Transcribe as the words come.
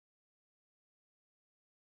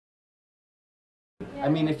I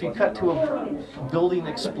mean, if you cut to a building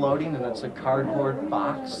exploding and it's a cardboard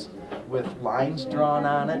box with lines drawn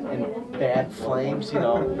on it and bad flames, you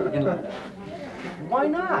know, and why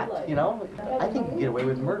not, you know? I think you can get away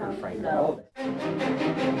with murder, frankly.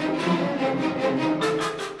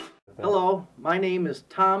 Hello, my name is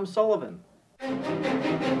Tom Sullivan.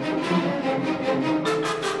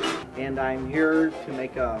 And I'm here to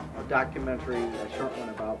make a documentary, a short one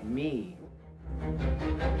about me.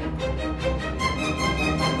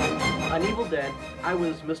 On Evil Dead, I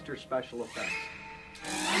was Mr. Special Effects.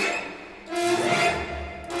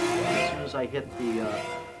 As soon as I hit the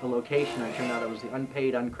location, I turned out I was the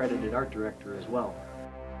unpaid, uncredited art director as well.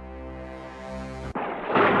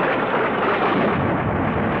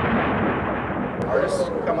 Artists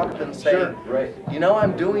come up and say, sure, right, you know,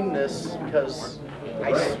 I'm doing this because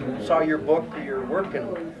I saw your book or your work,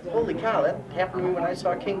 and holy cow, that happened to me when I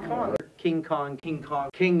saw King Kong. King Kong, King Kong,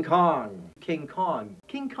 King Kong, King Kong,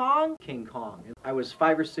 King Kong, King Kong. I was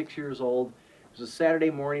 5 or 6 years old. It was a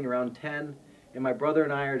Saturday morning around 10, and my brother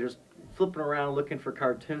and I are just flipping around looking for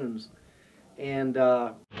cartoons. And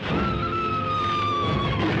to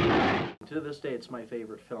this day, it's my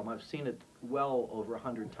favorite film. I've seen it well over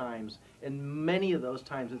 100 times, and many of those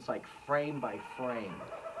times it's like frame by frame.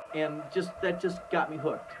 And that just got me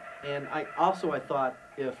hooked. And I thought,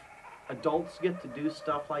 if adults get to do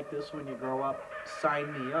stuff like this when you grow up,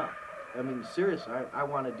 sign me up. I mean, seriously, I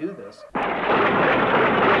want to do this.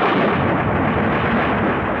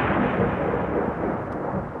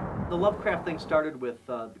 The Lovecraft thing started with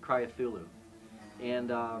The Cry of Cthulhu.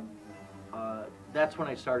 And that's when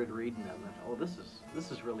I started reading them. And, oh,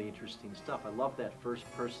 this is really interesting stuff. I love that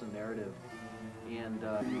first-person narrative, and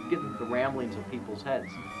you get the ramblings of people's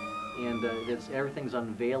heads, and everything's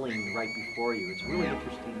unveiling right before you. It's a really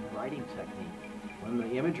interesting writing technique, and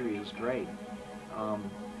the imagery is great.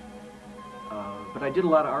 But I did a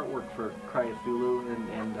lot of artwork for Cry of Cthulhu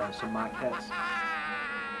and some maquettes.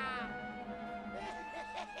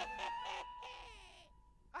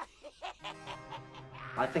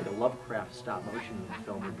 I think a Lovecraft stop-motion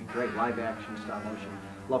film would be great. Live-action stop-motion,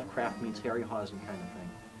 Lovecraft meets Harryhausen kind of thing.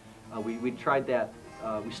 We tried that.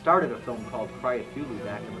 We started a film called Cry of Cthulhu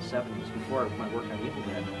back in the 70s before my work on Evil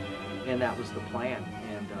Dead, and that was the plan.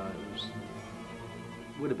 And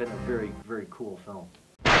it would have been a very, very cool film.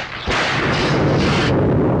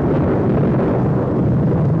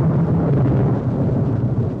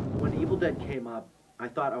 When Evil Dead came up, I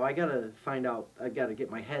thought, oh, I gotta get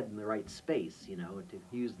my head in the right space, you know, to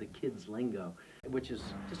use the kids' lingo, which is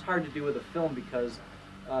just hard to do with a film because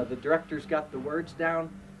the director's got the words down,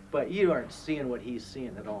 but you aren't seeing what he's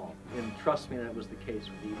seeing at all. And trust me, that was the case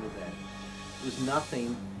with Evil Dead. It was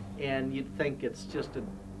nothing, and you'd think it's just a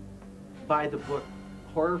by-the-book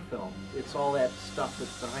horror film. It's all that stuff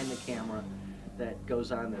that's behind the camera that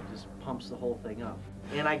goes on that just pumps the whole thing up.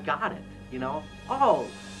 And I got it, you know? Oh,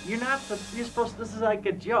 you're supposed to, this is like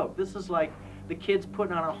a joke. This is like the kids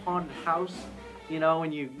putting on a haunted house, you know,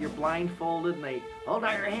 and you're blindfolded and they hold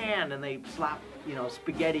out your hand and they slap, you know,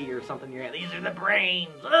 spaghetti or something in your hand. These are the brains.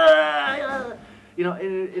 You know,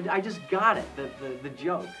 I just got it, the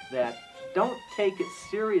joke that don't take it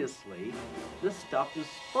seriously. This stuff is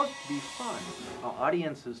supposed to be fun.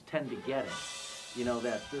 Audiences tend to get it. You know,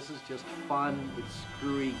 that this is just fun, it's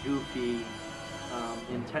screwy, goofy,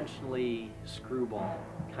 intentionally screwball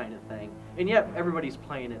kind of thing. And yet everybody's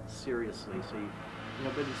playing it seriously. So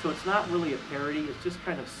so it's not really a parody, it's just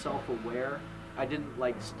kind of self-aware. I didn't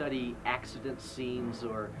like study accident scenes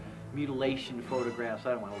or mutilation photographs.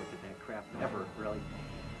 I don't want to look at that crap ever, really.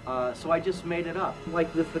 So I just made it up,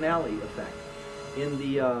 like the finale effect. In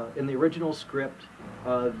the original script,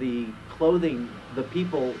 the clothing, the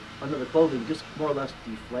people under the clothing just more or less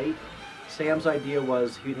deflate. Sam's idea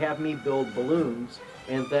was he'd have me build balloons,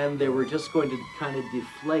 and then they were just going to kind of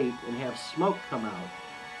deflate and have smoke come out.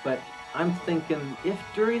 But I'm thinking, if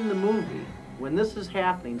during the movie, when this is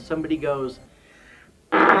happening, somebody goes,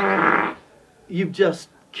 you've just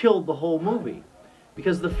killed the whole movie.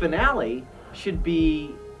 Because the finale should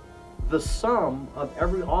be the sum of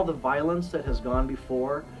all the violence that has gone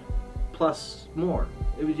before, plus more.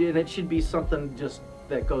 And it should be something just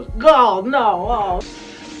that goes, oh, no, oh.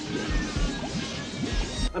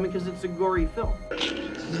 I mean, because it's a gory film.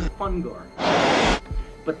 Fun gore.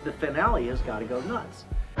 But the finale has got to go nuts.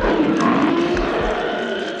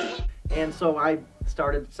 And so I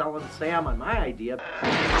started selling Sam on my idea.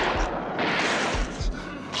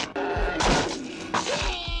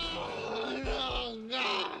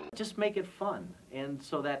 Just make it fun. And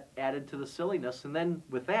so that added to the silliness. And then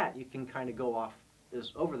with that, you can kind of go off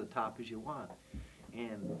as over the top as you want.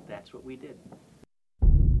 And that's what we did.